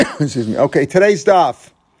Excuse me. Okay, today's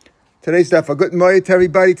daf. A good morning to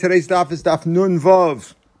everybody. Today's daf is daf Nun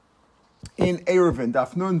Vav in Eruvin.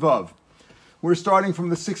 Daf Nun Vav. We're starting from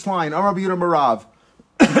the 6th line. Amar Rabbi Yehuda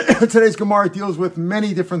Marav. Today's Gemara deals with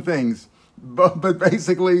many different things, but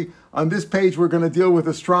basically on this page we're going to deal with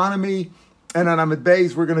astronomy, and on Amud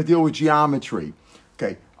Beis we're going to deal with geometry.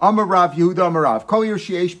 Okay. Amar Rav Yehuda Marav. Kol yer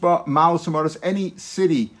sheyesh ba ma'alos u'maros. Any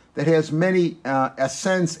city that has many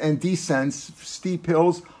ascents and descents, steep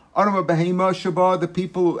hills. Arama behema shaba, the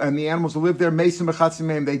people and the animals who live there, mesim b'chatzim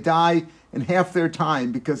meim, they die in half their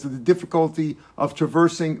time because of the difficulty of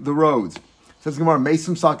traversing the roads. Says Gemara,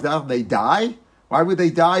 mesim sakdach, they die? Why would they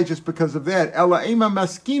die just because of that? Ela ema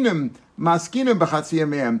maskinim b'chatzim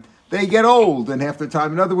meim. They get old in half their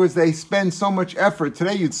time. In other words, they spend so much effort.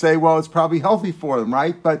 Today you'd say, well, it's probably healthy for them,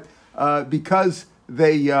 right? But because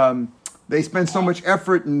they spend so much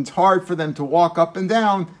effort and it's hard for them to walk up and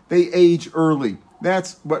down, they age early.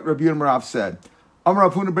 That's what Rabbi Yehuda Marav said. Amar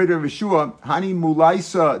Rav Huna B'Rei Rav Yeshua, Hani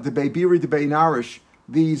Mulaisa de Beibiri de Beinarish.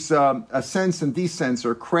 These ascents and descents,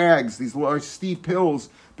 or crags, these large steep hills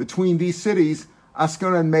between these cities,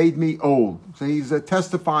 Askanan made me old. So he's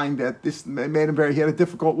testifying that this made him he had a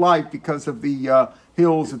difficult life because of the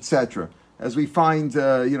hills, etc. As we find,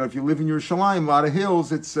 if you live in Yerushalayim, a lot of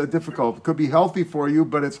hills, it's difficult. It could be healthy for you,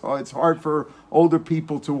 but it's hard for older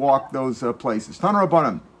people to walk those places. Tana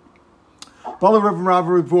Rabbanan. So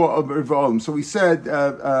we said,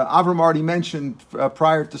 Avram already mentioned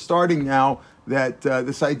prior to starting now that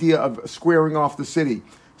this idea of squaring off the city.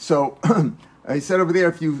 So he said over there,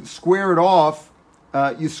 if you square it off,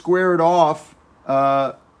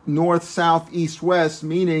 north, south, east, west,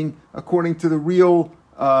 meaning according to the real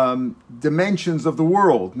dimensions of the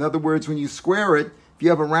world. In other words, when you square it, if you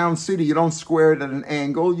have a round city, you don't square it at an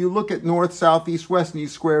angle. You look at north, south, east, west, and you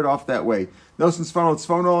square it off that way.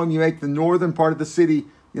 And you make the northern part of the city,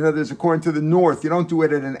 there's according to the north. You don't do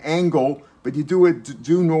it at an angle, but you do it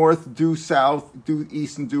due north, due south, due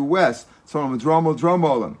east, and due west. So the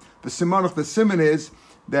simon is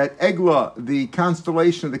that Egla, the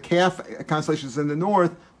constellation of the calf constellation, is in the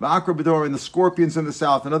north, Ma'akra B'dor, and the scorpions in the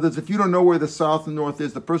south. In other words, if you don't know where the south and north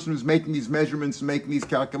is, the person who's making these measurements and making these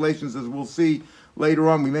calculations, as we'll see later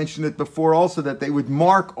on, we mentioned it before also, that they would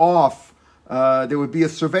mark off, there would be a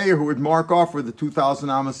surveyor who would mark off where the 2,000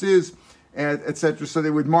 amos is, etc. So they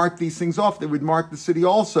would mark these things off. They would mark the city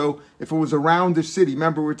also if it was a roundish city.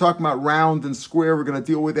 Remember, we're talking about round and square. We're going to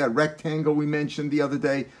deal with that rectangle we mentioned the other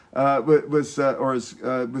day, was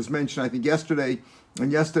mentioned, I think, yesterday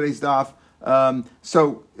in yesterday's daf.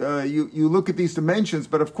 You look at these dimensions,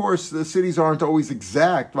 but of course the cities aren't always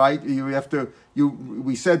exact, right?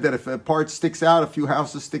 We said that if a part sticks out, a few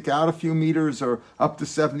houses stick out a few meters, or up to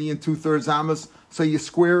 70 2/3 amos, so you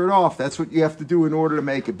square it off. That's what you have to do in order to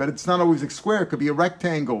make it. But it's not always a square; it could be a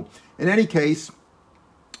rectangle. In any case,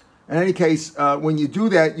 when you do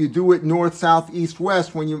that, you do it north, south, east,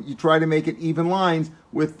 west. When you try to make it even lines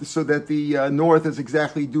so that the north is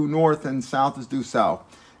exactly due north and south is due south.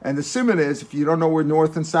 And the simon is, if you don't know where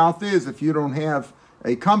north and south is, if you don't have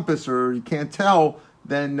a compass or you can't tell,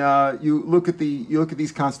 then you look at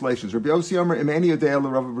these constellations. Let's say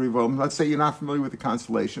you're not familiar with the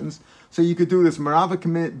constellations, so you could do this. Marava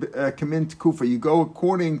Kamint Kufa. You go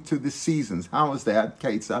according to the seasons. How is that?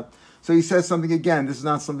 Ketzad. So he says something again. This is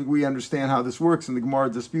not something we understand how this works, and the Gemara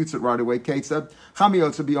disputes it right away. Ketzad.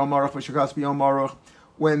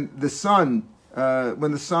 When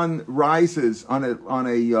the sun rises on a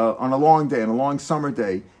long day, on a long summer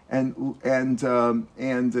day, and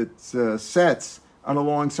it sets on a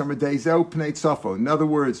long summer day, zeu pnei tzafon. In other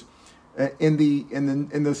words, in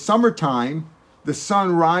the summertime, the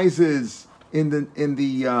sun rises in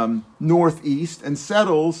the northeast and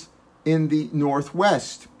settles in the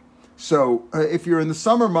northwest. So if you're in the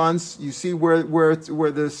summer months, you see where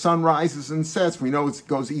the sun rises and sets. We know it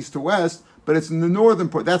goes east to west, but it's in the northern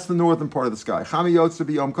part. That's the northern part of the sky. Chami yotze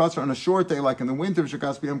b'yom katzar, on a short day, like in the winter,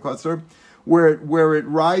 shekas b'yom katzar, where it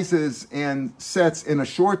rises and sets in a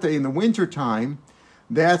short day in the winter time.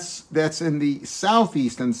 That's in the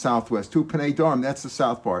southeast and southwest. Tu Pnei Darm, that's the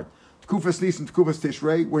south part. Tkufas Nis and Tkufas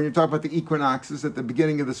Tishrei, when you're talking about the equinoxes at the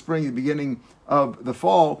beginning of the spring, the beginning of the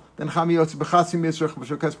fall, then Chami yotze b'chatzi mizrach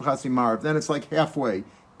b'shokas b'chatzi marav. Then it's like halfway. It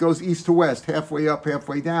goes east to west, halfway up,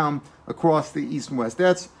 halfway down, across the east and west.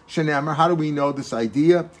 That's Shenemer. How do we know this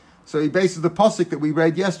idea? So he bases the pasuk that we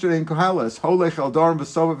read yesterday in Koheles, Holech el Darm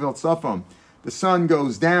v'sovav el tzafon. The sun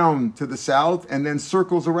goes down to the south and then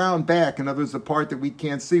circles around back. In other words, the part that we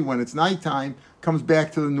can't see when it's nighttime comes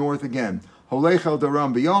back to the north again. Holech el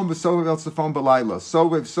daram b'yom v'sovav el tzafon b'layla.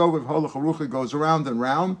 Sovav holech harucha goes around and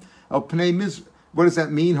round. El pnei What does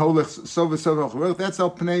that mean? That's el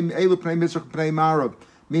pnei elu pnei mizrach pnei marav,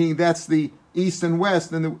 meaning that's the east and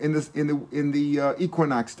west in the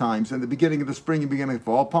equinox times, in the beginning of the spring and beginning of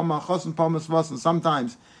fall. And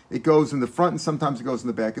sometimes it goes in the front and sometimes it goes in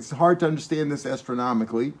the back. It's hard to understand this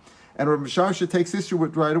astronomically. And Rav Shasha takes issue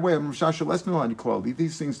with right away. Rav Shasha, let's know on Kloli.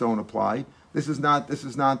 These things don't apply. This is not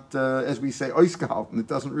as we say, oiskal, and it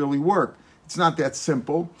doesn't really work. It's not that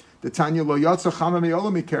simple. The Tanya lo yatsa chama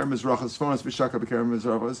me'olam mikerem mizrachas fonas v'shaka b'kerem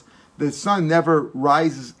mizrachas. The sun never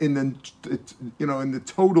rises in the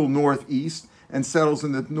total northeast and settles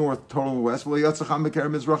in the north total west. It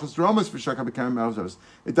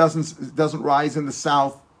doesn't rise in the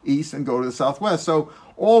southeast and go to the southwest. So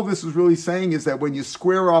all this is really saying is that when you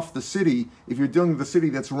square off the city, if you're dealing with a city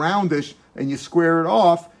that's roundish and you square it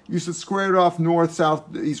off, you should square it off north,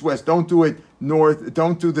 south, east, west. Don't do it north.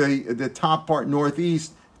 Don't do the top part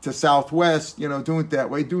northeast to southwest. Do it that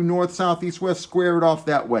way. Do north, south, east, west. Square it off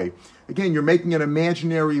that way. Again, you're making an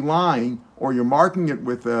imaginary line, or you're marking it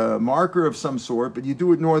with a marker of some sort, but you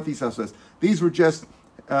do it north, east, south, west. These were just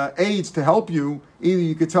aids to help you. Either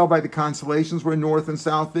you could tell by the constellations where north and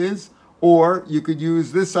south is, or you could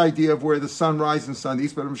use this idea of where the sun rises and sun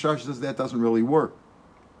east, but Moshe says that doesn't really work.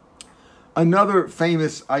 Another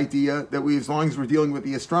famous idea that as long as we're dealing with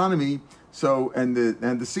the astronomy, and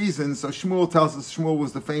the seasons, so Shmuel tells us Shmuel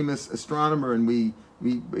was the famous astronomer, and he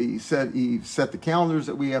said he set the calendars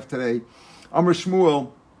that we have today. Amr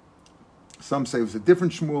Shmuel, some say it was a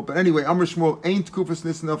different Shmuel, but anyway, Amr Shmuel ain't kufas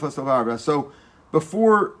nisan elfas avarga. So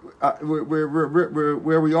before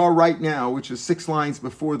where we are right now, which is 6 lines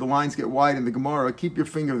before the lines get wide in the Gemara, keep your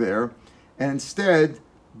finger there, and instead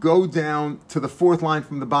go down to the 4th line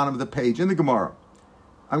from the bottom of the page in the Gemara.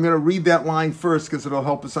 I'm going to read that line first because it'll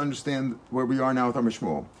help us understand where we are now with Amr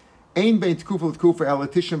Shmuel.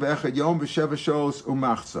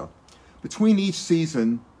 Between each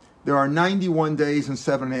season, there are 91 days and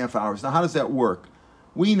 7.5 hours. Now, how does that work?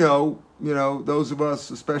 We know, those of us,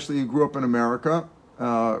 especially who grew up in America,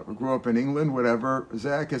 grew up in England, whatever,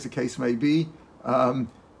 Zach, as the case may be,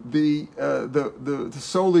 the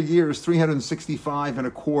solar year is 365 and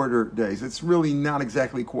a quarter days. It's really not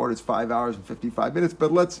exactly a quarter. It's 5 hours and 55 minutes,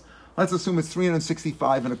 but let's assume it's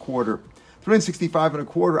 365 and a quarter. 365 and a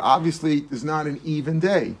quarter obviously is not an even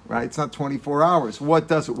day, right? It's not 24 hours. What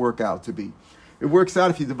does it work out to be? It works out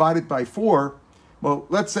if you divide it by 4. Well,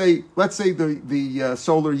 let's say the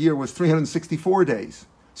solar year was 364 days.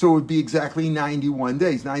 So it would be exactly 91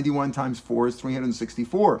 days. 91 times 4 is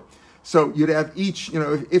 364. So you'd have each,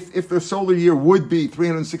 if the solar year would be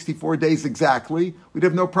 364 days exactly, we'd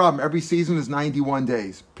have no problem. Every season is 91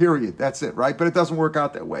 days, period. That's it, right? But it doesn't work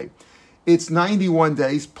out that way. It's 91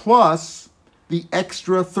 days plus the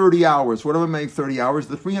extra 30 hours. What do I make 30 hours?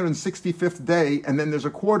 The 365th day, and then there's a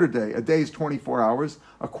quarter day. A day is 24 hours.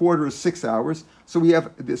 A quarter is 6 hours. So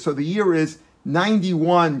the year is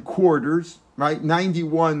 91 quarters, right?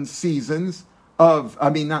 91 seasons.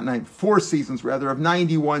 4 seasons rather, of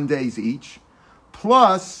 91 days each,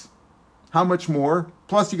 plus, how much more?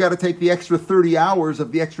 Plus you got to take the extra 30 hours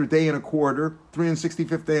of the extra day and a quarter,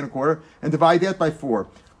 365th day and a quarter, and divide that by 4.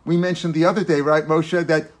 We mentioned the other day, right, Moshe,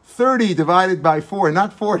 that 30 divided by 4,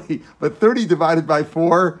 not 40, but 30 divided by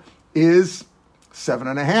 4 is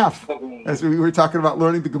 7.5. As we were talking about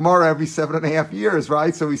learning the Gemara every 7.5 years,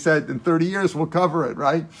 right? So we said in 30 years we'll cover it,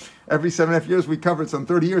 right? Every 7.5 years we cover it. So in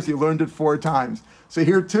 30 years you learned it 4 times. So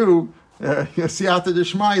here too, Siyata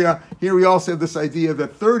Deshmaya, here we also have this idea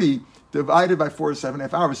that 30 divided by 4 is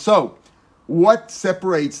 7.5 hours. So what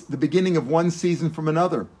separates the beginning of one season from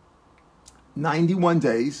another? 91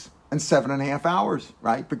 days and 7.5 hours,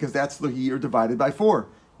 right? Because that's the year divided by 4.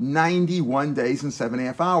 91 days and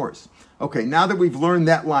 7.5 hours. Okay, now that we've learned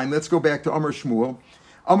that line, let's go back to Amr Shmuel.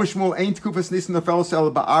 Amr Shmuel ain't kufas nisan nefelos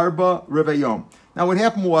el ba'arba revayom. Now what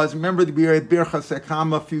happened was, remember we had Birchas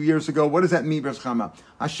Chama a few years ago. What does that mean, Birchas Chama?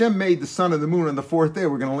 Hashem made the sun and the moon on the 4th day.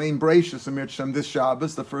 We're going to lay in Bereishis Amir Shem this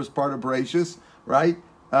Shabbos, the first part of Bereishis, right?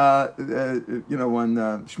 On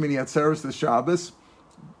Shmini Atzeres, the Shabbos.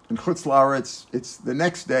 In Chutz La'aretz, it's the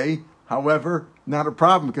next day. However, not a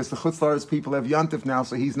problem because the Chutz La'aretz people have Yontif now,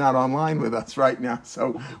 so he's not online with us right now.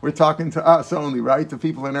 So we're talking to us only, right? The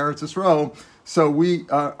people in Eretz Yisrael. So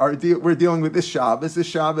we're dealing with this Shabbos. This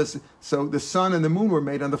Shabbos, so the sun and the moon were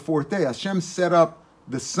made on the 4th day. Hashem set up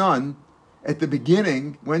the sun at the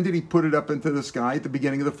beginning. When did he put it up into the sky? At the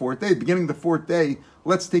beginning of the 4th day. At the beginning of the 4th day,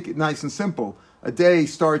 let's take it nice and simple. A day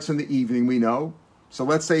starts in the evening, we know. So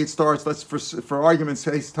let's say it starts, for argument's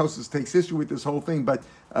sake, Tosfos takes issue with this whole thing, but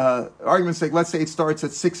argument's sake, let's say it starts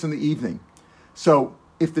at 6 in the evening. So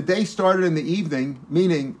if the day started in the evening,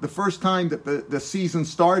 meaning the first time that the season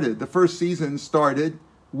started, the first season started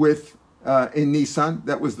with in Nisan,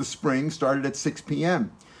 that was the spring, started at 6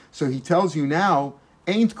 p.m. So he tells you now,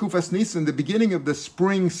 Ain't Kufas Nisan, the beginning of the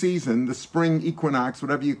spring season, the spring equinox,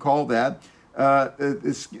 whatever you call that,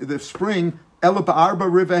 the spring, Ela ba'arba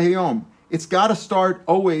riveh. It's got to start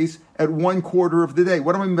always at 1/4 of the day.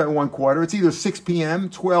 What do I mean by 1/4? It's either 6 p.m.,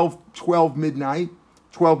 12 midnight,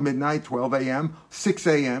 12 a.m., 6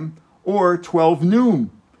 a.m., or 12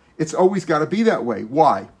 noon. It's always got to be that way.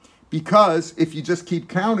 Why? Because if you just keep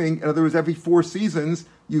counting, in other words, every 4 seasons,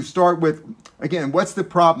 you start with, again, what's the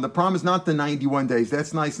problem? The problem is not the 91 days.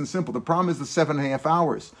 That's nice and simple. The problem is the 7.5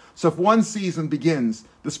 hours. So if one season begins,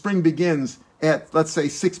 the spring begins at, let's say,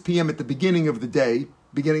 6 p.m. at the beginning of the day,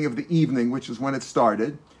 beginning of the evening, which is when it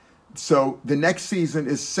started. So the next season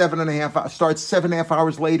is 7.5 hours, starts 7.5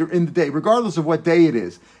 hours later in the day, regardless of what day it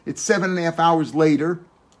is. It's 7.5 hours later,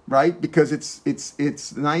 right? Because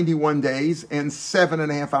it's 91 days and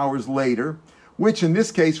 7.5 hours later, which in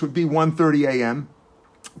this case would be 1:30 a.m.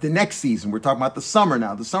 The next season, we're talking about the summer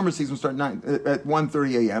now. The summer season starts at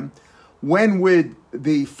 1:30 a.m. When would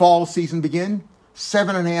the fall season begin?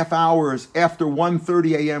 7.5 hours after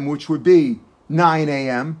 1:30 a.m., which would be 9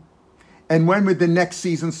 a.m. And when would the next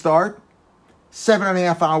season start?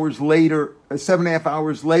 7.5 hours later, 7.5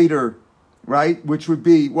 hours later, right? Which would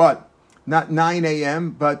be what? Not 9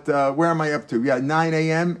 a.m., but where am I up to? Yeah, 9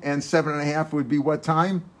 a.m. and 7.5 would be what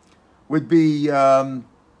time? Would be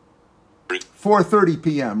 4:30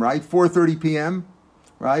 p.m., right? 4:30 p.m.,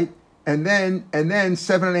 right? And then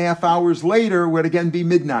 7.5 hours later would again be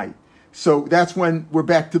midnight. So that's when we're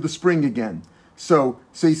back to the spring again. So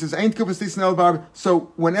he says,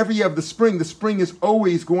 so whenever you have the spring is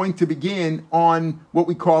always going to begin on what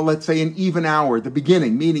we call, let's say, an even hour, the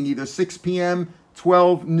beginning, meaning either 6 p.m.,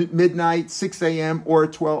 12 midnight, 6 a.m., or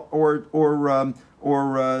 12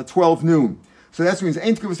 noon. So that means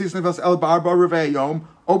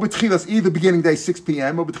either beginning day 6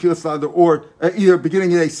 p.m. or either beginning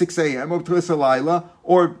day 6 a.m.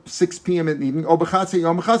 or 6 p.m. in the evening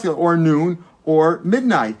or noon or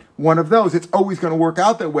midnight. One of those. It's always going to work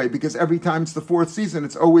out that way because every time it's the 4th season,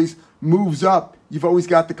 it's always moves up. You've always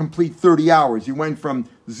got the complete 30 hours. You went from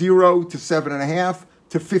 0 to 7.5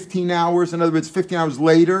 to 15 hours. In other words, 15 hours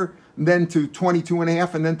later, and then to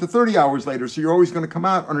 22.5, and then to 30 hours later. So you're always going to come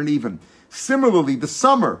out on an even. Similarly, the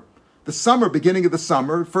summer, beginning of the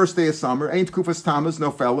summer, first day of summer, ain't kufas tamas,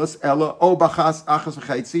 no fellas, ella, o bachas, achas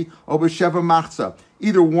v'chetzi, o b'sheva machza.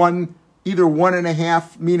 Either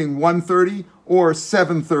 1.5, meaning 1:30, or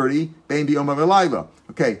 7:30, bein biyom ha'layla.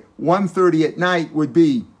 Okay, 1:30 at night would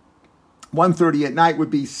be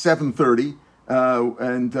 7:30,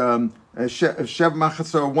 and Shev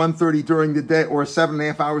Machasa 1:30 during the day, or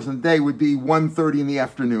 7.5 hours in the day would be 1:30 in the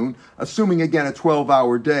afternoon, assuming again a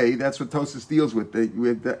 12-hour day. That's what Tosas deals with.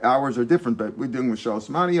 The hours are different, but we're dealing with Shalos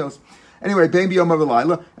Manios. Anyway, Bein Biyom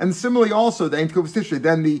Ha'layla, and similarly also the Ein Kufas Tishrei.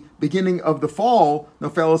 Then the beginning of the fall,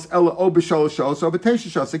 Nofelos Ela O B'Shalosh Shos O B'Tesha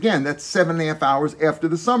Shos. Again, that's 7.5 hours after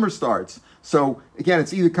the summer starts. So again,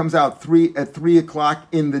 it's either comes out 3 o'clock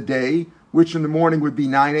in the day, which in the morning would be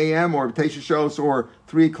 9 a.m. or B'Tesha Shos, or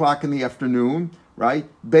 3 o'clock in the afternoon, right?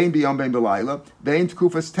 Bein Biyom Bein B'Layla. Bein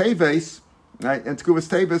Tkufas Teves, right? And Tkufas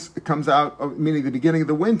Teves comes out, meaning the beginning of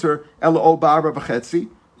the winter, Ela O Ba'arba V'Chetzi,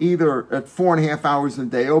 either at 4.5 hours in a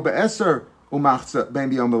day, or be'eser umachza bein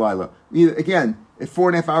biyom b'layla. Again, at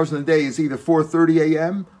 4.5 hours in a day is either 4:30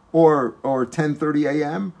 a.m. or 10:30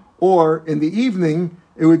 a.m. or in the evening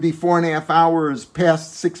it would be 4.5 hours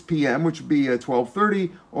past 6 p.m., which would be 12:30,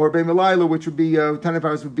 or bein b'layla, which would be 10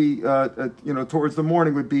 hours would be towards the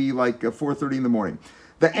morning would be like 4:30 in the morning.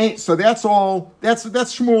 So that's all. That's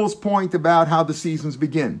Shmuel's point about how the seasons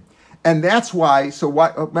begin. And that's why,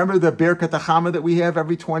 remember the Birkat HaChama that we have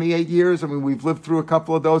every 28 years? I mean, we've lived through a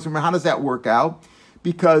couple of those. How does that work out?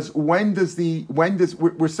 Because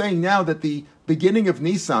we're saying now that the beginning of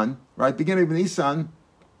Nisan, right? Beginning of Nisan,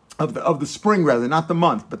 of the spring rather, not the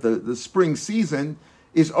month, but the spring season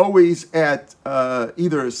is always at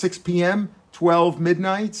either 6 p.m., 12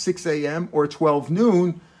 midnight, 6 a.m., or 12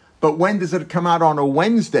 noon. But when does it come out on a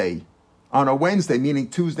Wednesday? On a Wednesday, meaning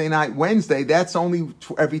Tuesday night, Wednesday, that's only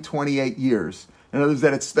every 28 years. In other words,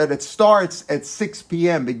 that it starts at 6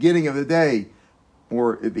 p.m., beginning of the day,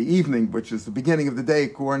 or the evening, which is the beginning of the day,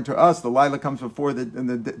 according to us. The Lila comes before the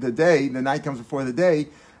day, the night comes before the day.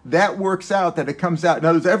 That works out that it comes out. In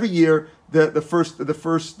other words, every year, the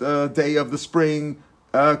first day of the spring,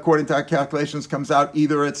 according to our calculations, comes out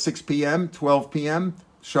either at 6 p.m., 12 p.m.,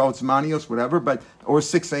 Shalots Manios, whatever, or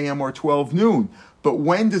 6 a.m. or 12 noon. But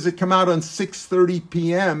when does it come out on 6:30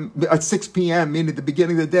 p.m., at 6 p.m., meaning the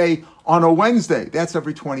beginning of the day, on a Wednesday? That's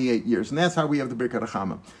every 28 years. And that's how we have the Birkat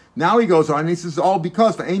HaChama. Now he goes on, and he says, all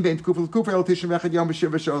because, so this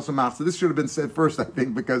should have been said first, I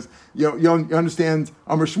think, because you understand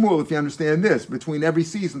Amar Shmuel if you understand this. Between every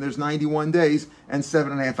season, there's 91 days and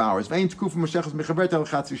 7.5 hours.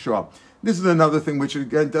 This is another thing which,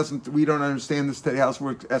 again, we don't understand this today, how it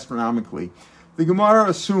works astronomically. The Gemara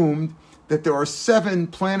assumed that there are 7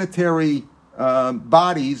 planetary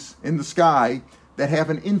bodies in the sky that have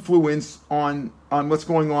an influence on what's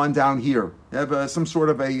going on down here. They have some sort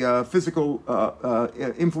of a physical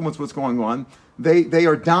influence what's going on. They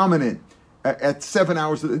are dominant at 7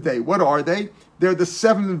 hours of the day. What are they? They're the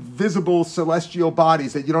 7 visible celestial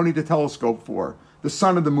bodies that you don't need a telescope for. The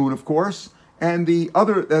sun and the moon, of course, and the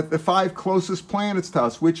 5 closest planets to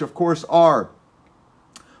us, which, of course, are...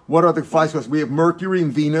 What are the 5 closest? We have Mercury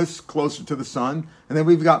and Venus closer to the sun, and then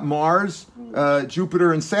we've got Mars,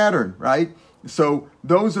 Jupiter, and Saturn, right? So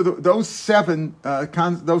those seven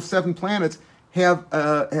planets have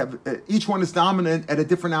each one is dominant at a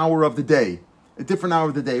different hour of the day.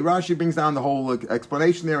 Rashi brings down the whole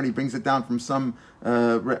explanation there, and he brings it down from some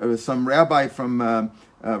rabbi from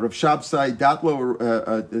Rav Shabsai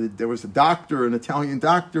Datlo. There was a doctor, an Italian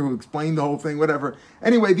doctor, who explained the whole thing. Whatever.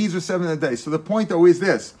 Anyway, these are 7 a day. So the point, though, is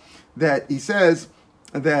this: that he says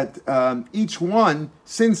that each one,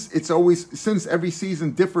 since every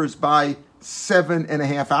season differs by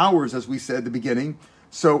 7.5 hours, as we said at the beginning.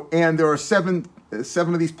 So, and there are seven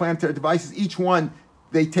of these planetary devices. Each one,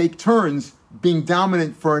 they take turns being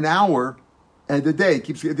dominant for an hour and the day.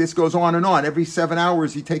 This goes on and on. Every 7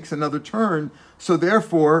 hours, he takes another turn. So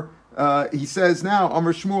therefore, he says now,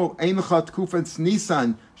 Amar Shmuel, Einachat Kufetz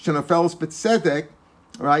Nisan Shenafelos B'Tzedek,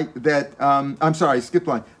 right? That I'm sorry, skip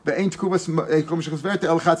line. Yeah, I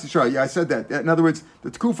said that. In other words, the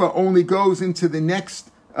Tkufa only goes into the next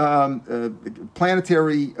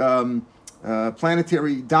planetary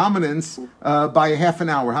dominance by a half an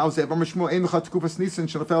hour. How's that?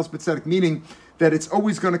 Meaning that it's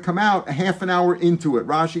always going to come out a half an hour into it.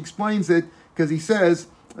 Rashi explains it because he says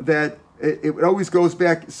that it always goes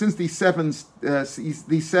back since these seven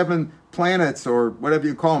planets, or whatever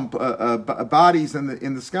you call them, bodies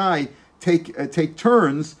in the sky take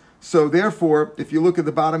turns. So therefore, if you look at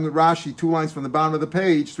the bottom of Rashi, 2 lines from the bottom of the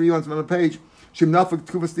page, 3 lines from the page, if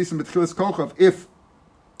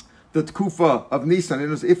the Tkufa of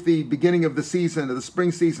Nisan, if the beginning of the season, of the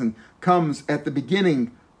spring season, comes at the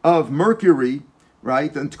beginning of Mercury,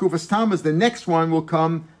 right, then Tkufas Tammuz, the next one will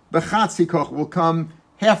come, Bechatzi Koch, will come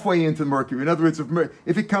halfway into Mercury. In other words,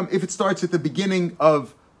 if it starts at the beginning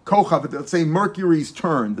of Kochav, let's say Mercury's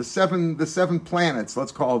turn, the seven planets,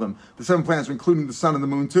 let's call them, the 7 planets, including the sun and the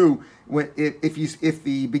moon too, if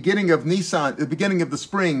the beginning of Nisan, the beginning of the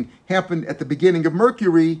spring happened at the beginning of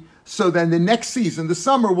Mercury, so then the next season, the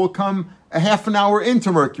summer, will come a half an hour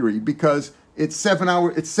into Mercury, because it's 7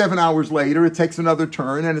 hours later, it takes another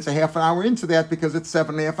turn, and it's a half an hour into that because it's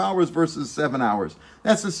 7.5 hours versus 7 hours.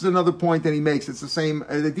 This is another point that he makes. It's the same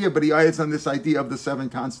idea, but he adds on this idea of the 7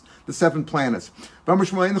 planets. Another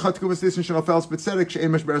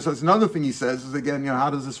thing he says is, again, how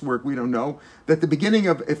does this work? We don't know. That the beginning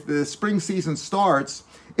of, if the spring season starts,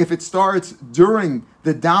 if it starts during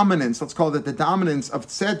the dominance, let's call it the dominance of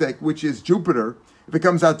Tzedek, which is Jupiter, if it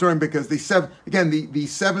comes out during, because the 7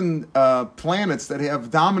 planets that have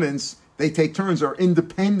dominance, they take turns, are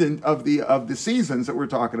independent of the seasons that we're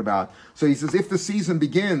talking about. So he says, if the season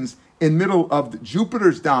begins in middle of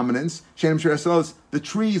Jupiter's dominance, the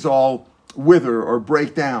trees all wither or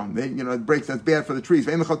break down. It breaks. That's bad for the trees.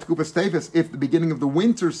 If the beginning of the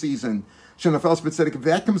winter season, if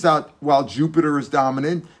that comes out while Jupiter is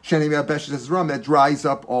dominant, that dries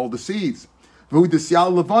up all the seeds. And that's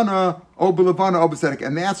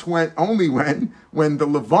when the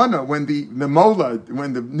Levana, when the Mola,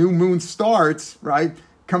 when the new moon starts, right,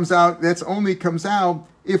 comes out. That's only comes out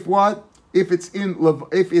if it's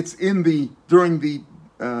during the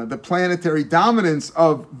planetary dominance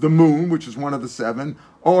of the moon, which is one of the 7,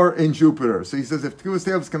 or in Jupiter. So he says if Tkuas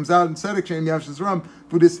Tevis comes out in Tzedek Shem Yavshis Ram,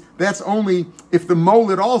 that's only if the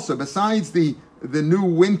Molid also, besides the new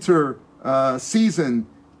winter season,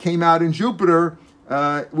 came out in Jupiter,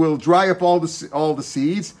 will dry up all the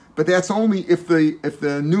seeds, but that's only if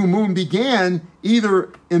the new moon began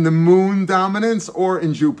either in the moon dominance or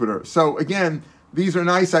in Jupiter. So again, these are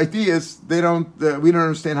nice ideas. We don't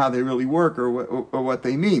understand how they really work or what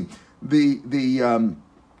they mean. The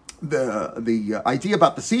idea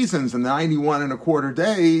about the seasons and the 91 1/4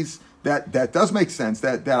 days, that does make sense.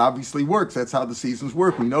 That obviously works. That's how the seasons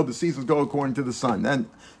work. We know the seasons go according to the sun. And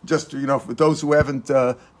just for those who haven't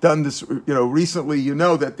done this recently, you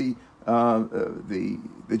know that the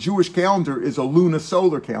Jewish calendar is a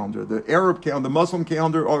lunisolar calendar. The Arab calendar, the Muslim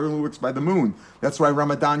calendar, only works by the moon. That's why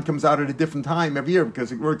Ramadan comes out at a different time every year,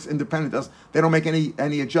 because it works independent. They don't make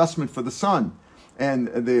any adjustment for the sun. And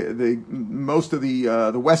the most of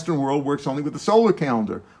the Western world works only with the solar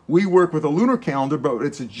calendar. We work with a lunar calendar, but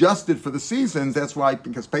it's adjusted for the seasons. That's why,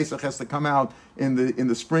 because Pesach has to come out in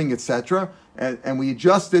the spring, etc. And we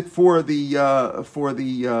adjust it for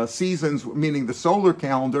the seasons, meaning the solar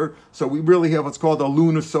calendar. So we really have what's called a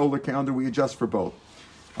lunar solar calendar. We adjust for both.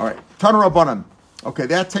 All right, Tana Rabbanan. Okay,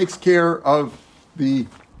 that takes care of the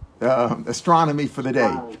astronomy for the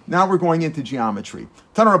day. Now we're going into geometry.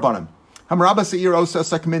 Tana Rabbanan. Now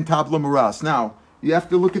you have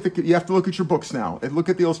to look at your books now and look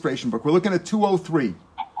at the illustration book. We're looking at 203.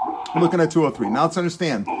 Now let's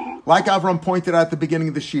understand. Like Avram pointed out at the beginning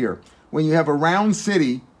of this year, when you have a round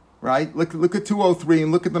city, right? Look at 203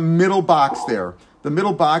 and look at the middle box there. The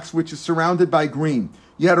middle box, which is surrounded by green.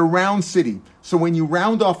 You had a round city. So when you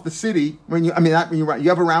round off the city, you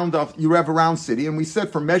have a round city, and we said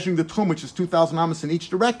for measuring the tchum, which is 2,000 amos in each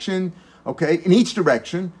direction,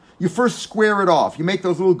 you first square it off. You make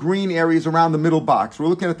those little green areas around the middle box. We're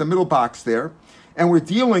looking at the middle box there, and we're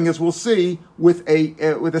dealing, as we'll see, with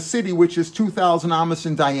a city which is 2,000 amos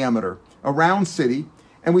in diameter, a round city.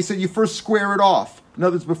 And we said you first square it off. In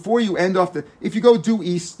other words, before you end off if you go due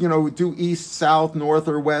east, due east, south, north,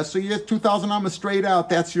 or west, so you have 2,000 amos straight out.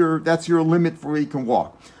 That's your limit for where you can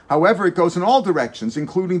walk. However, it goes in all directions,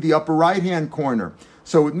 including the upper right-hand corner.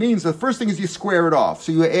 So it means the first thing is you square it off.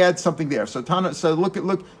 So you add something there. So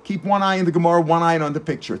look, keep one eye in the Gemara, one eye on the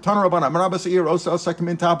picture.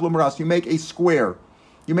 You make a square.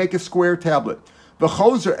 You make a square tablet.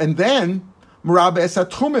 And then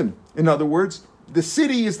in other words, the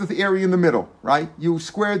city is the area in the middle, right? You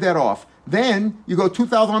square that off. Then you go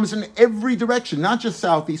 2,000 amos in every direction, not just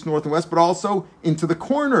south, east, north, and west, but also into the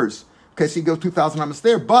corners. Okay, so you go 2,000 amos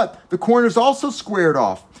there, but the corner's also squared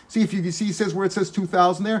off. See, if you see, it says where it says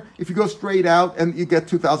 2,000 there. If you go straight out and you get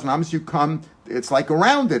 2,000 amos, it's like a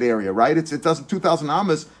rounded area, right? It doesn't 2,000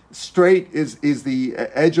 amos straight is the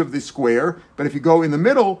edge of the square, but if you go in the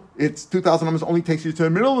middle, it's 2,000 amos only takes you to the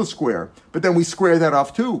middle of the square. But then we square that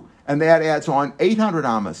off too, and that adds on 800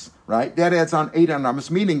 amos, right? That adds on 800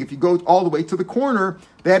 amos, meaning if you go all the way to the corner,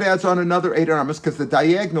 that adds on another 800 amos because the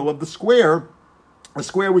diagonal of the square. A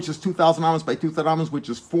square which is 2,000 amos by 2,000 amos, which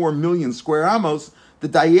is 4 million square amos, the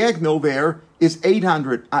diagonal there is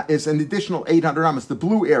 800, is an additional 800 amos. The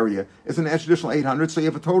blue area is an additional 800, so you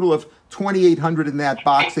have a total of 2,800 in that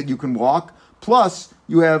box that you can walk, plus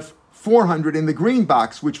you have 400 in the green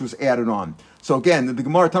box, which was added on. So again, the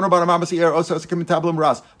Gemara,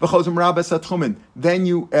 then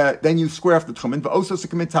you square off the tchumen.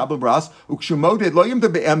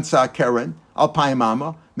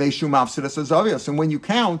 And when you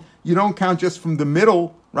count, you don't count just from the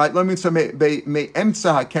middle, right? Let me say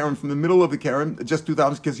Karen from the middle of the Karen, just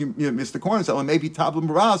 2,000 because you missed the corner. So maybe tablim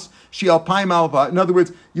ras shial paim alba. In other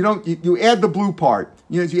words, you add the blue part.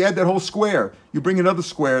 You add that whole square. You bring another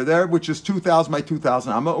square there, which is 2,000 by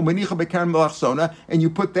 2,000 amma. And you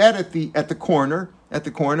put that at the corner. At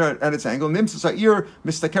its angle. So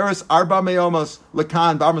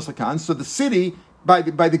the city, by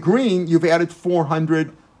the green, you've added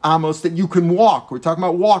 400 amos that you can walk. We're talking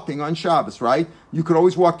about walking on Shabbos, right? You could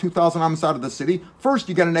always walk 2,000 amos out of the city. First,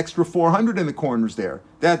 you get an extra 400 in the corners there.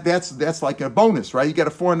 That's like a bonus, right? You get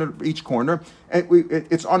a 400 each corner, and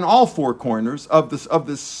it's on all four corners of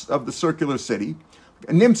the circular city.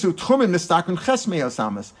 And then the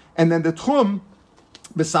tchum,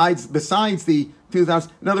 besides the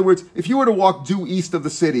 2,000. In other words, if you were to walk due east of the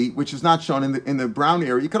city, which is not shown in the brown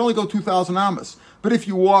area, you can only go 2,000 amos. But if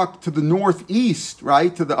you walk to the northeast,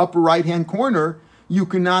 right, to the upper right-hand corner, you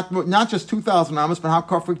can not just 2,000 amos, but how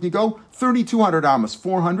far can you go? 3,200 amos,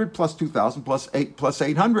 400 plus 2,000 plus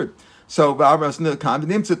 800. So 800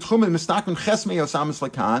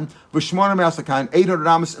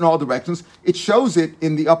 amos in all directions. It shows it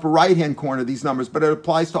in the upper right-hand corner, these numbers, but it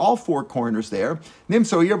applies to all four corners there.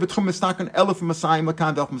 So it comes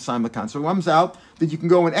out that you can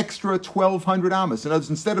go an extra 1,200 amos. In other words,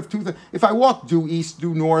 instead of 2,000, if I walk due east,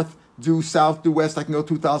 due north, due south, due west, I can go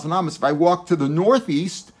 2,000 amos. If I walk to the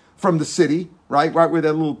northeast from the city, right where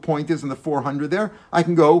that little point is in the 400 there, I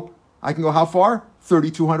can go how far?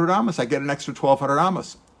 3,200 amos. I get an extra 1,200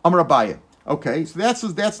 amos. Amar Abaye. Okay, so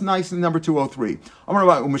that's nice in number 203. Amar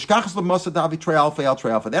Abaye.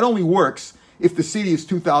 That only works if the city is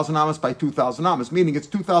 2,000 amas by 2,000 amas, meaning it's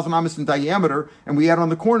 2,000 amas in diameter, and we add on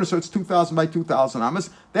the corner, so it's 2,000 by 2,000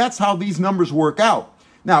 amas. That's how these numbers work out.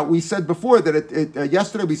 Now, we said before that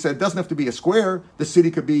yesterday we said it doesn't have to be a square. The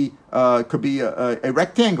city could be a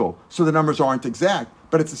rectangle, so the numbers aren't exact.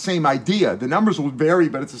 But it's the same idea. The numbers will vary,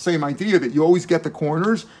 but it's the same idea that you always get the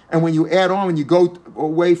corners, and when you add on, when you go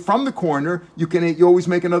away from the corner, you always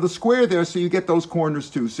make another square there, so you get those corners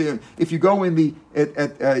too. So if you go in you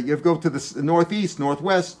go to the northeast,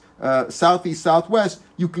 northwest, southeast, southwest,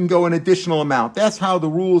 you can go an additional amount. That's how the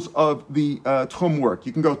rules of the Tchum work.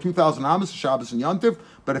 You can go 2,000 amas, Shabbos and Yontif,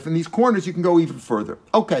 but if in these corners, you can go even further.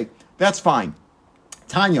 Okay, that's fine.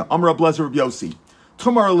 Tanya, Amar Ablezer Reb Yossi.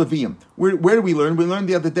 Tchum Ari Leviim. Where do we learn? We learned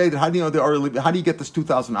the other day that how do you get this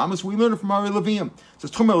 2,000 amas? We learned it from Ari Leviim. It says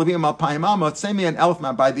Tchum Ari Leviim al Payim Amma Tzemi and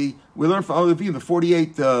Elfman we learned from Ari Leviim the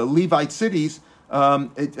 48 Levite cities.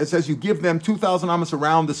 It says you give them 2,000 amas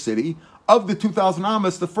around the city. Of the 2,000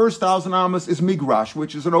 amas, the first 1,000 amas is migrash,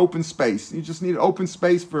 which is an open space. You just need an open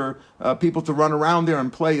space for people to run around there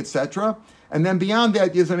and play, etc. And then beyond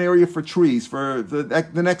that, there's an area for trees for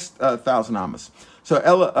the next 1,000 amas. So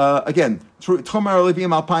again, the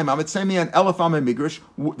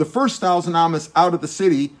first 1,000 amas out of the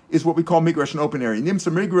city is what we call migrash, an open area.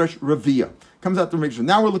 Nimsa migrash revia comes out the migrash.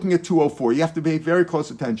 Now we're looking at 204. You have to pay very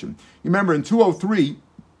close attention. You remember in 203.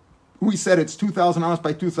 We said it's 2,000 amas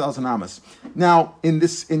by 2,000 amas. Now, in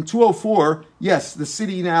 204, yes, the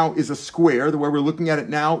city now is a square. The way we're looking at it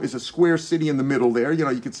now is a square city in the middle there.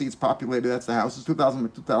 You can see it's populated. That's the house. It's 2,000 by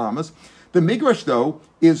 2,000 amas. The migrash, though,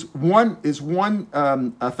 is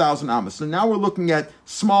 1,000 amas. So now we're looking at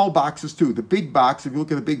small boxes, too. The big box, if you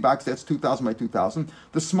look at the big box, that's 2,000 by 2,000.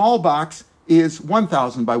 The small box is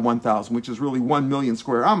 1,000 by 1,000, which is really 1 million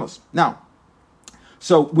square amas. Now,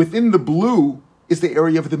 so within the blue is the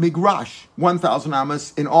area of the migrash, 1,000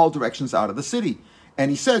 amas in all directions out of the city.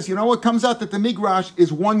 And he says, it comes out that the migrash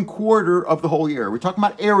is 1/4 of the whole area. We're talking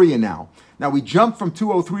about area now. Now we jump from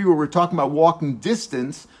 203 where we're talking about walking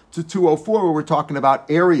distance to 204 where we're talking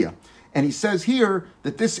about area. And he says here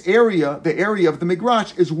that this area, the area of the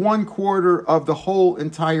migrash, is 1/4 of the whole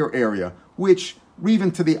entire area, which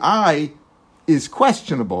even to the eye is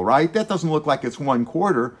questionable, right? That doesn't look like it's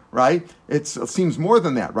 1/4, right? It seems more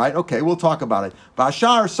than that, right? Okay, we'll talk about it.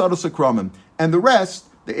 Vashar Sodos Akromim. And the rest,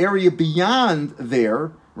 the area beyond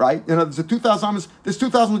there, right? There's a 2,000 amas, there's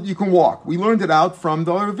 2,000 you can walk. We learned it out from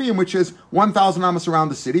the Revi'im, which is 1,000 amas around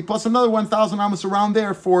the city, plus another 1,000 amas around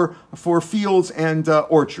there for fields and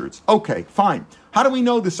orchards. Okay, fine. How do we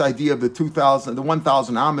know this idea of the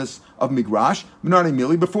 1,000 amas of migrash?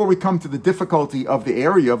 Before we come to the difficulty of the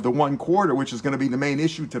area of the 1/4, which is going to be the main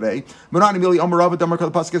issue today. From the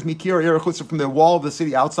wall of the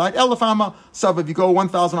city outside, Elefama Sav, if you go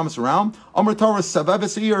 1,000 amas around, Amar Torah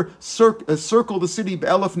Savavasir, circle the city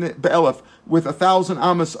be'elef with 1,000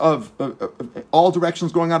 amas of all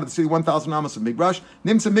directions going out of the city, 1,000 amas of migrash.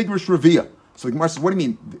 Nimsa migrash revia. So the Gemara says, what do you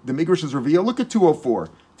mean? The migrash is revia? Look at 204.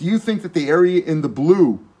 Do you think that the area in the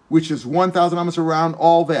blue, which is 1,000 amas around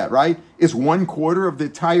all that, right, is 1/4 of the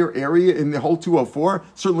entire area in the whole 204?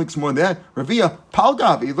 Certainly looks more than that. Revia,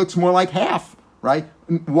 Palgavi, it looks more like half, right?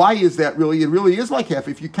 Why is that really? It really is like half.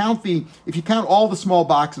 If you count all the small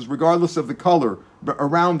boxes, regardless of the color,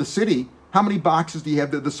 around the city, how many boxes do you have?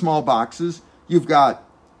 The small boxes, you've got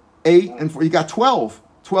 8 and 4, you got 12.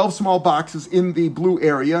 12 small boxes in the blue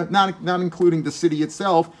area, not including the city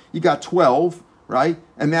itself. You got 12, right?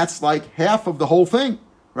 And that's like half of the whole thing,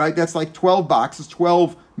 right? That's like 12 boxes,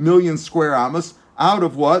 12 million square amas out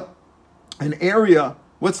of what? An area.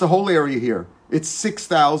 What's the whole area here? It's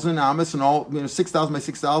 6,000 amas, and all, 6,000 by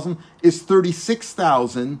 6,000 is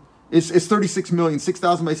 36,000. It's 36 million.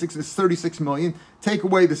 6,000 by 6 is 36 million. Take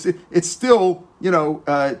away this, it's still,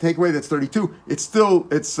 take away that's 32. It's still,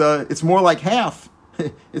 it's more like half.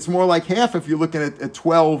 It's more like half if you're looking at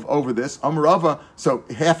 12 over this. Amarava, so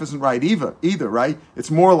half isn't right either, right? It's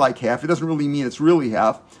more like half. It doesn't really mean it's really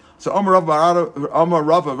half. So Rava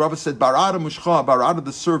said, Barada Mushcha, Barada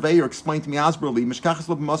the surveyor explained to me, Asberli, Mishkachas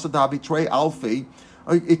Masadabi Trey Alfi.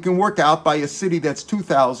 It can work out by a city that's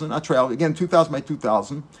 2,000, again, 2,000 by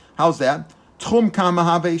 2,000. How's that? Tchum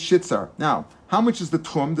Kamahave Shitzar. Now, how much is the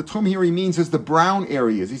Tchum? The Tchum here he means is the brown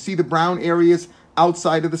areas. You see the brown areas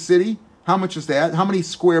outside of the city? How much is that? How many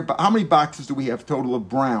boxes do we have total of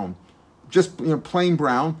brown? Just plain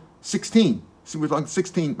brown, 16. So we're talking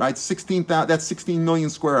 16, right? 16,000. That's 16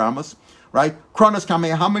 million square amas, right? Kronos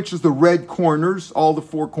Kameh. How much is the red corners? All the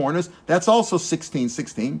 4 corners. That's also 16.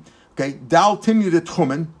 Okay. Dal Timnu de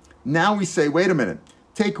Tchumen. Now we say, wait a minute.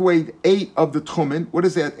 Take away 8 of the Tchumen. What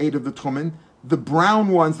is that? 8 of the Tchumen. The brown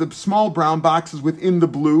ones, the small brown boxes within the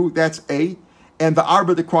blue. That's 8. and the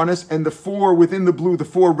arba de kronis, and the four within the blue, the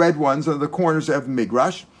four red ones are the corners of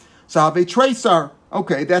migrash. So have a tresar.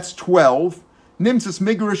 Okay, that's 12. Nimtzis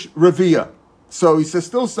migrash revia. So he says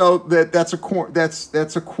still so that's a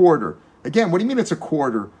quarter. Again, what do you mean it's a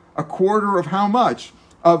quarter? A quarter of how much?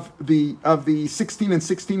 Of the 16 and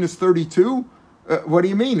 16 is 32. What do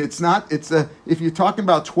you mean? It's not. If you're talking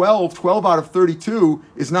about 12 out of 32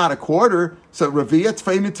 is not a quarter. So revia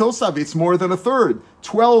tfei mitilsav, it's more than a third.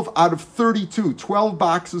 12 out of 32, 12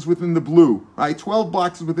 boxes within the blue, right? 12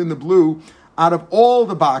 boxes within the blue. Out of all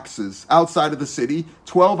the boxes outside of the city,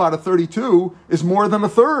 12 out of 32 is more than a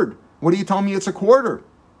third. What are you telling me? It's a quarter,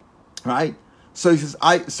 right? So he says,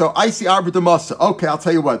 I see Arbor Masa. Okay, I'll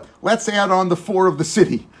tell you what. Let's add on the 4 of the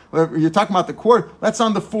city. You're talking about the quarter. Let's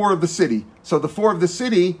on the 4 of the city. So the 4 of the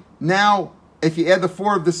city, now, if you add the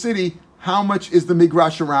 4 of the city, how much is the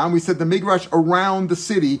migrash around? We said the migrash around the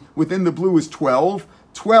city within the blue is 12.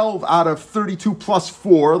 12 out of 32 plus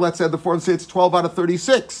 4. Let's add the 4 and say it's 12 out of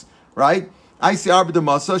 36, right? I see Arbor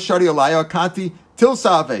Masa, Shari Alaya, Kanti,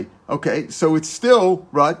 Tilsave. Okay, so it's still,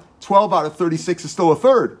 right? 12 out of 36 is still a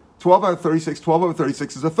third. 12 out of 36, 12 out of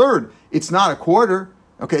 36 is a third. It's not a quarter.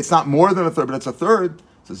 Okay, it's not more than a third, but it's a third.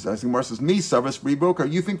 So Gemara says, "Me, Savas Rebroker,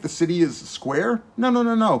 you think the city is square?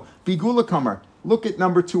 No. Bigula Kamar. Look at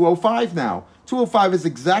number 205 now. 205 is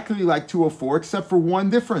exactly like 204, except for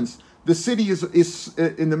one difference. The city is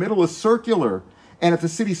in the middle is circular. And if the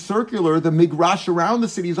city's circular, the migrash around the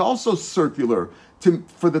city is also circular.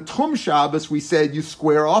 For the Tum Shabbos, we said you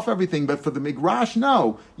square off everything, but for the migrash,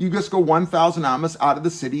 no. You just go 1,000 amas out of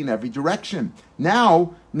the city in every direction.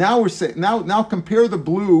 Now we're saying now compare the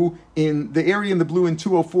blue in the area in the blue in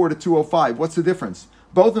 204 to 205. What's the difference?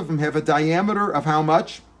 Both of them have a diameter of how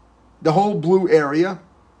much? The whole blue area,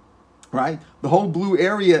 right? The whole blue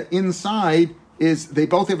area inside they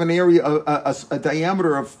both have an area, a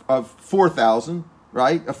diameter of 4,000,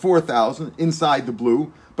 right? A 4,000 inside the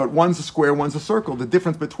blue, but one's a square, one's a circle. The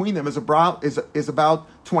difference between them is about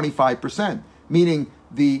 25%, meaning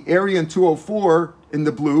the area in 204 in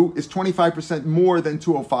the blue is 25% more than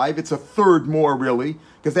 205. It's a third more, really,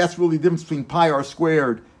 because that's really the difference between pi r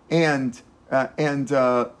squared and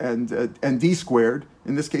d squared.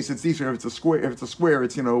 In this case, it's d squared. If it's a square,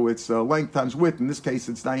 it's length times width. In this case,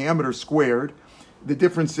 it's diameter squared. The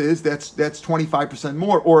difference is that's 25%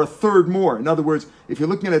 more, or a third more. In other words, if you're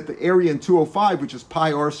looking at the area in 205, which is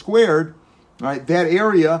pi r squared, right, that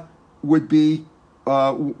area would be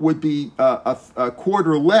a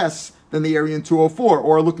quarter less than the area in 204.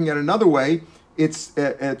 Or looking at another way, it's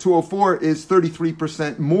 204 is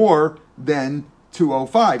 33% more than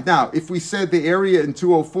 205. Now, if we said the area in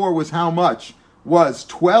 204 was how much? Was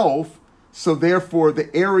 12, so therefore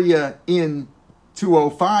the area in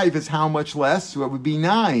 205 is how much less? So it would be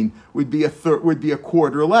 9, would be a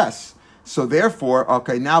quarter less. So therefore,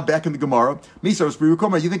 okay, now back in the Gemara,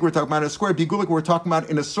 Misar you think we're talking about a square? Bigulik, we're talking about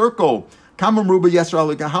in a circle. Kamam Ruba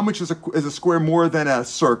Yesra, how much is a square more than a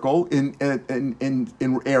circle in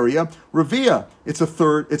area? Ravia, it's a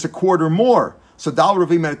third, it's a quarter more. So Dal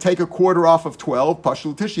Ravim, take a quarter off of 12,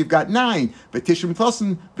 Pashul Tish, you've got 9. V'tishim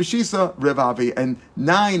Tlasin, V'shisa, Revavi, and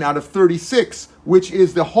 9 out of 36, which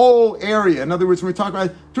is the whole area. In other words, when we're talking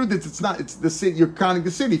about truth, it's the city, you're counting the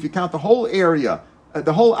city. If you count the whole area,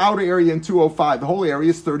 the whole outer area in 205, the whole area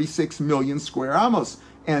is 36 million square amos.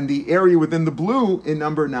 And the area within the blue in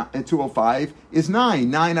 205 is 9.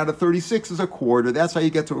 9 out of 36 is a quarter. That's how you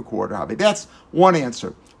get to a quarter. That's one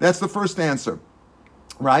answer. That's the first answer.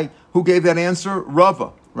 Right? Who gave that answer?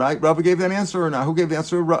 Rava. Right? Rava gave that answer or not? Who gave the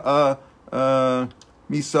answer?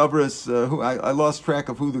 Misavris. I lost track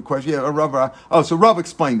of who the question. Yeah, Rava. Oh, so Rava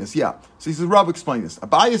explained this. Yeah. So he says Rava explained this.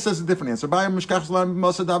 Abaya says a different answer. Abaya Mishkach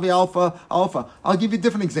Mosadavi Alpha. I'll give you a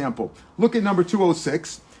different example. Look at number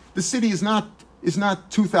 206. The city is not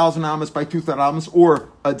 2,000 amas by 2,000 amas, or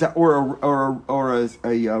a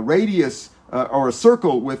radius or a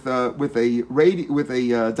circle with a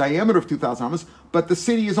diameter of 2,000 amas, but the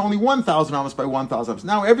city is only 1,000 amas by 1,000 amas.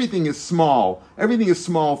 Now everything is small. Everything is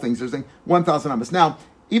small things. There's 1,000 amas. Now,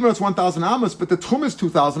 even though it's 1,000 amas, but the tum is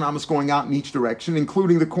 2,000 amas going out in each direction,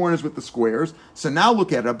 including the corners with the squares. So now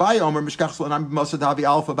look at it. Abai Omer Mishkach Salanam Mosadavi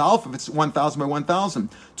Alpha B'Alpha. If it's 1,000 by 1,000,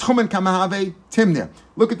 Tchumen Kamahave Timne.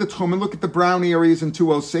 Look at the Tchumen. Look at the brown areas in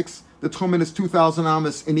 206. The Tchumen is 2,000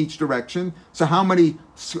 amas in each direction. So how many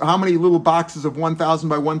little boxes of 1,000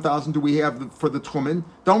 by 1,000 do we have for the Tchumen?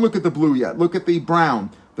 Don't look at the blue yet. Look at the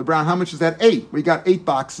brown. The brown, how much is that? 8. We got 8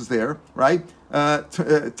 boxes there, right?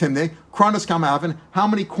 Timne. Kronos Kamavan. How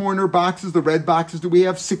many corner boxes, the red boxes, do we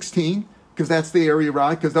have? 16. Because that's the area,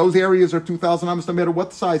 right? Because those areas are 2,000 amas no matter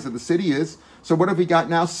what the size of the city is. So what have we got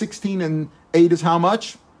now? 16 and 8 is how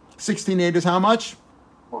much? 16.8 is how much?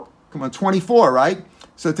 Come on, 24, right?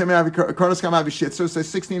 So Kronos Kamavi Shitzer says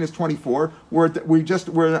 16 is 24. We're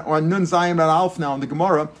on Nun Zayim and Alf now in the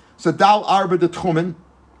Gemara. So Dal Arba de Tchumen.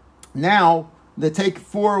 Now they take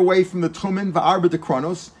 4 away from the Tchumen, Va'arba de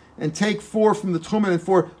Kronos, and take 4 from the Tchumen and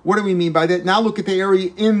 4. What do we mean by that? Now look at the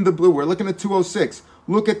area in the blue. We're looking at 206.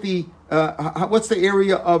 Look at the what's the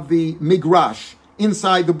area of the Migrash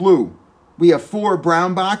inside the blue? We have 4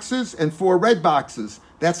 brown boxes and 4 red boxes.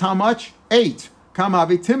 That's how much? 8.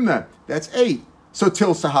 Kamavi Timna. That's 8. So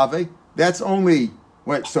Til Sahave, that's only,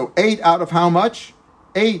 what? So 8 out of how much?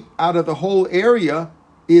 8 out of the whole area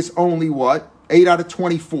is only what? 8 out of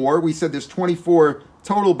 24. We said there's 24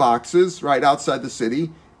 total boxes right outside the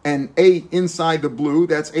city, and 8 inside the blue.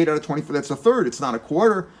 That's 8 out of 24. That's a third. It's not a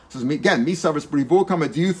quarter. So again, Misavas Brivul Kama.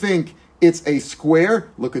 Do you think it's a square?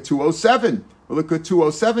 Look at 207. Well, look at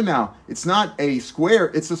 207 now. It's not a square,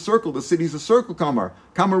 it's a circle. The city's a circle, Kamar.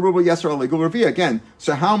 Kamar Ruba Yesra Legal Ravia. Again,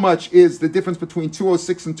 so how much is the difference between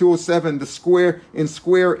 206 and 207, the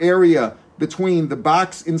square area between the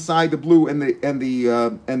box inside the blue and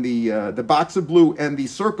the box of blue and the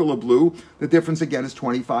circle of blue? The difference again is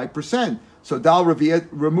 25%. So Dal Ravia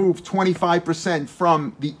remove 25%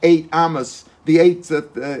 from the 8 amas, the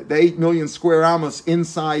 8 million square amas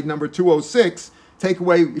inside number 206.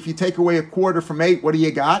 If you take away a quarter from 8, what do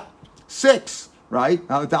you got? 6, right?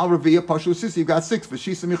 Dal Ravia Pashu Sisi, you've got 6.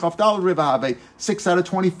 V'shisa Michaf Dal Rivahave. 6 out of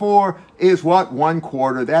 24 is what? 1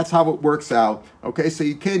 quarter. That's how it works out. Okay, so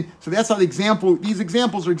that's how these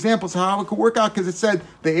examples are examples of how it could work out, because it said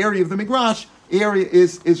the area of the Migrash area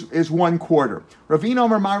is 1 quarter. Ravina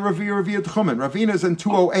Omer My Ravia Tchumen. Ravina is in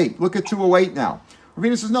 208. Look at 208 now.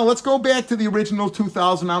 Ravina says, no, let's go back to the original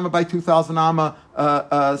 2,000 amma by 2,000 amma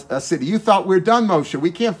city. You thought we're done, Moshe.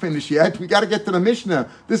 We can't finish yet. We got to get to the Mishnah.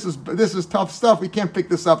 This is tough stuff. We can't pick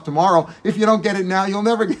this up tomorrow. If you don't get it now, you'll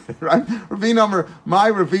never get it, right? Ravina, my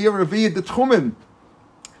Ravia, the Tchumen.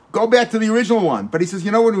 Go back to the original one. But he says,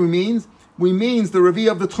 you know what we mean? We means the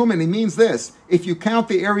Ravia of the Tchumen. He means this. If you count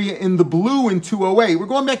the area in the blue in 208, we're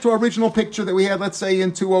going back to our original picture that we had, let's say,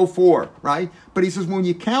 in 204, right? But he says, when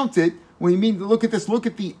you count it, when you mean, look at this, look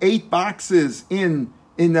at the 8 boxes again,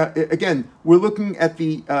 we're looking at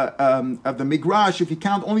the of the Migrash. If you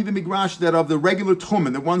count only the Migrash that of the regular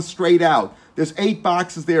Tchumen, the one straight out, there's 8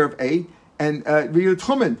 boxes there of 8, and regular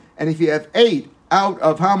Tchumen. And if you have 8 out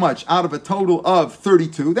of how much? Out of a total of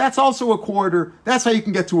 32, that's also a quarter. That's how you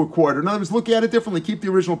can get to a quarter. In other words, look at it differently. Keep the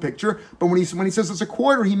original picture. But when he says it's a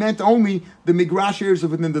quarter, he meant only the Migrash areas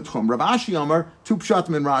within the Tchum. Rav Ashi Amar, 2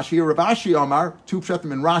 pshatim in Rashi. Rav Ashi Amar, 2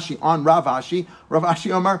 pshatim in Rashi on Rav Ashi. Rav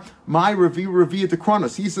Ashi Amar, my Ravia de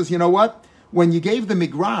Kronos. He says, you know what? When you gave the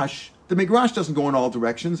Migrash doesn't go in all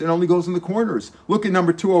directions. It only goes in the corners. Look at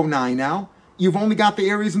number 209 now. You've only got the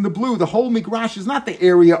areas in the blue. The whole Migrash is not the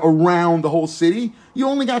area around the whole city. You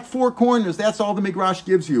only got 4 corners. That's all the Migrash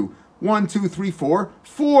gives you. 1, 2, 3, 4.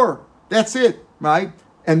 4. That's it, right?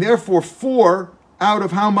 And therefore, 4 out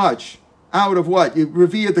of how much? Out of what?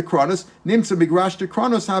 Revia de Kronos. Nimtza Migrash de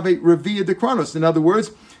Kronos have a Revia de Kronos. In other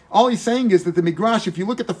words, all he's saying is that the Migrash, if you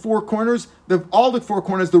look at the 4 corners, all the 4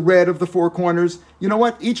 corners, the red of the 4 corners, you know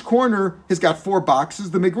what? Each corner has got 4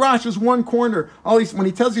 boxes. The Migrash is 1 corner. When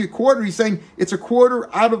he tells you a quarter, he's saying it's a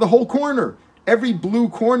quarter out of the whole corner. Every blue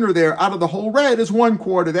corner there out of the whole red is 1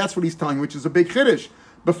 quarter. That's what he's telling you, which is a big chiddush.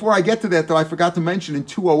 Before I get to that, though, I forgot to mention in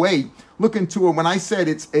 208, look into it. When I said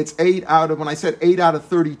it's 8 out of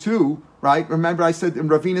 32, right? Remember I said, and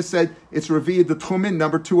Ravina said, it's Ravia de Tchumen,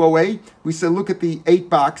 number 208. We said, look at the 8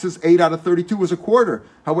 boxes, 8 out of 32 is a quarter.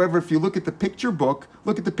 However, if you look at the picture book,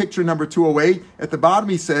 look at the picture number 208. At the bottom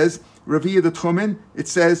he says, Ravia de Tchumen, it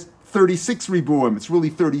says 36 ribuim. It's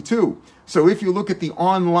really 32. So if you look at the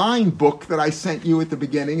online book that I sent you at the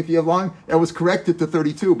beginning, if you have long, that was corrected to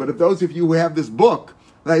 32. But if those of you who have this book,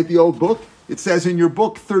 right, the old book, it says in your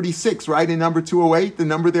book 36, right? In number 208, the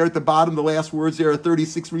number there at the bottom, the last words there are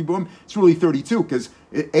 36 ribuim. It's really 32 because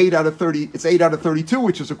 8 out of 30. It's 8 out of 32,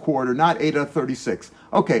 which is a quarter, not 8 out of 36.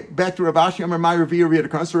 Okay, back to Rav Ashi. Amar my Ravia de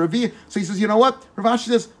Kronos. So he says, you know what? Rav Ashi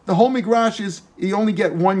says the whole Migrash is you only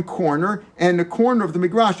get 1 corner, and the corner of the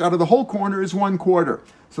Migrash out of the whole corner is 1 quarter.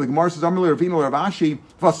 So the Gemara says, Amar Ravina Rav Ashi.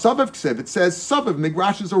 It says Savav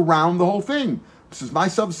Migrash is around the whole thing. This is my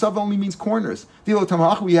sub only means corners. We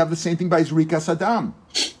have the same thing by Zrika Saddam,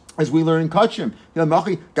 as we learn in Kachim.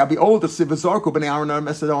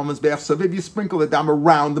 So if you sprinkle the dam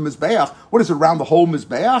around the Mizbeach, what is it, around the whole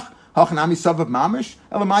Mizbeach? Hachanami Savav Mamish,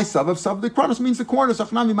 Elamai Savav the Kronos means the corners.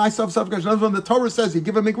 Hachanami my Savav. When the Torah says you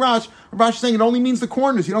give a Migrash, Rav Ashi is saying it only means the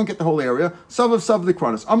corners. You don't get the whole area. Savav the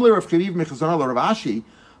Kronos. Amli Rav Chiriv Mechazon Rav Ashi.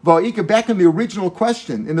 Va'ika, back in the original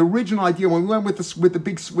question, in the original idea, when we went with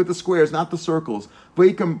the squares, not the circles.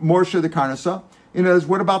 Va'ika morsha the karnasa.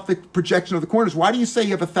 What about the projection of the corners? Why do you say you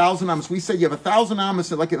have 1,000 amas? We said you have 1,000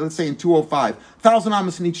 amas, like let's say in 205, 1,000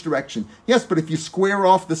 amas in each direction. Yes, but if you square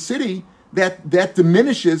off the city, that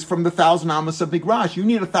diminishes from the 1,000 amas of Migrash. You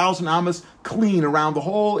need 1,000 amas clean around the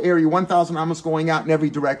whole area, 1,000 amas going out in every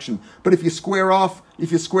direction. But if you square it off,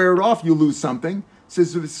 you lose something. So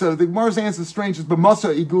the Gemara's answer is strange. It's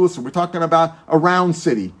b'masa igulasa. We're talking about a round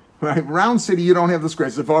city. Right? Round city, you don't have the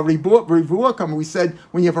squares. If already we said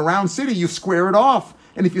when you have a round city, you square it off.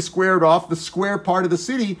 And if you square it off, the square part of the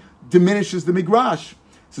city diminishes the migrash.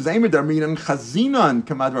 It says, we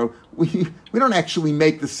don't actually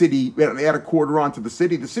make the city, we don't add a quarter onto the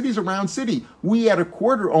city. The city's a round city. We add a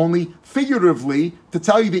quarter only figuratively to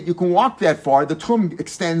tell you that you can walk that far. The tum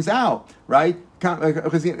extends out, right?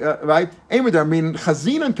 Right? We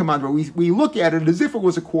look at it as if it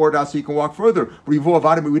was a quarter so you can walk further. We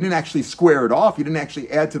didn't actually square it off. You didn't actually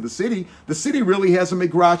add to the city. The city really has a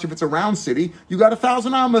migrash. If it's a round city, you got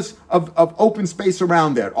 1,000 amas of open space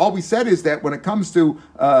around that. All we said is that when it comes to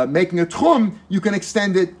making a tchum, you can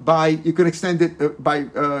extend it by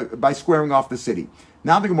squaring off the city.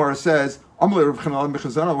 Now the Gemara says,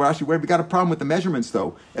 Rashi, we got a problem with the measurements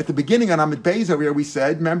though. At the beginning on Amid Beis over here, we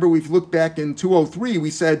said, remember we've looked back in 203, we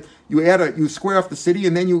said you square off the city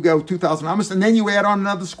and then you go 2,000 amas and then you add on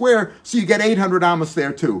another square, so you get 800 amas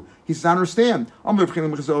there too. He says, I understand. We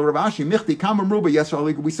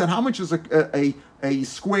said, how much is a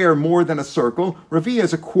square more than a circle? Ravi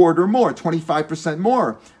is a quarter more, 25%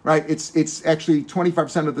 more, right? It's actually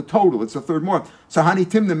 25% of the total. It's a third more. So Hani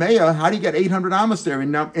Tim the Meya, how do you get 800 amas there?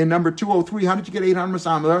 In number 203, how did you get 800 amas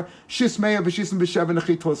there? Shis Meya v'shisim v'sheven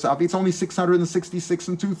nechit. It's only 666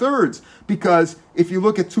 and 2/3. Because if you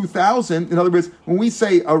look at 2,000, in other words, when we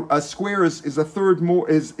say a square is a third more,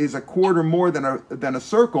 is a quarter more than a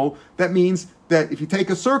circle, that means that if you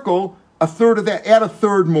take a circle, a third of that, add a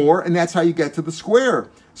third more, and that's how you get to the square.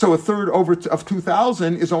 So a third of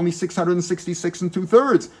 2,000 is only 666 and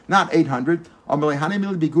 2/3, not 800.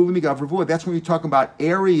 That's when you're talking about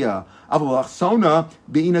area. In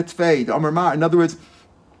other words,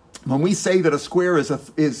 when we say that a square is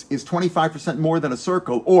 25% more than a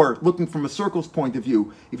circle, or looking from a circle's point of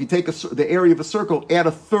view, if you take the area of a circle, add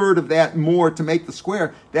a third of that more to make the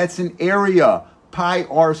square, that's an area. Pi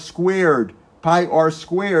r squared. Pi r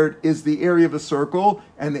squared is the area of a circle,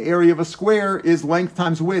 and the area of a square is length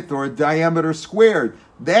times width, or a diameter squared.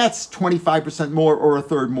 That's 25% more or a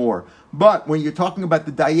third more. But when you're talking about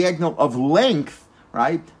the diagonal of length,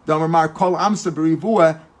 right?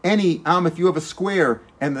 Any if you have a square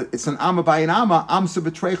and it's an amma by an amma,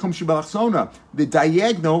 the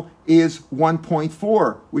diagonal is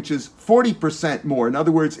 1.4, which is 40% more. In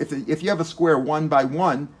other words, if you have a square 1 by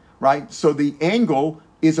 1, right? So the angle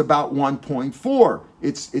is about 1.4.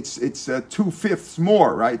 It's 2/5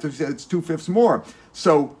 more, right? It's 2/5 more.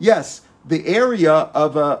 So yes, the area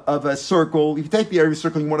of a circle, if you take the area of a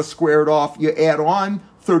circle and you want to square it off, you add on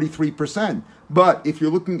 33%. But if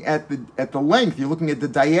you're looking at the length, you're looking at the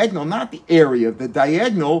diagonal, not the area. The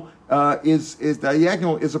diagonal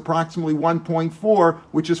is approximately 1.4,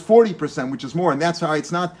 which is 40%, which is more, and that's how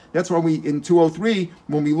it's not. That's why we in 203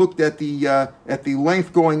 when we looked at the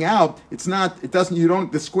length going out, it's not. It doesn't. You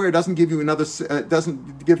don't. The square doesn't give you another.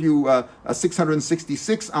 Doesn't give you a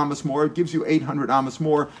 666 amas more. It gives you 800 amas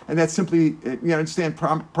more, and that's simply you understand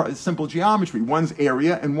simple geometry. One's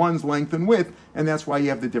area and one's length and width, and that's why you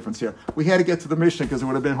have the difference here. We had to get to the Mishnah because it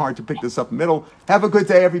would have been hard to pick this up in the middle. Have a good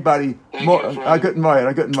day, everybody. Good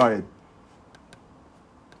night.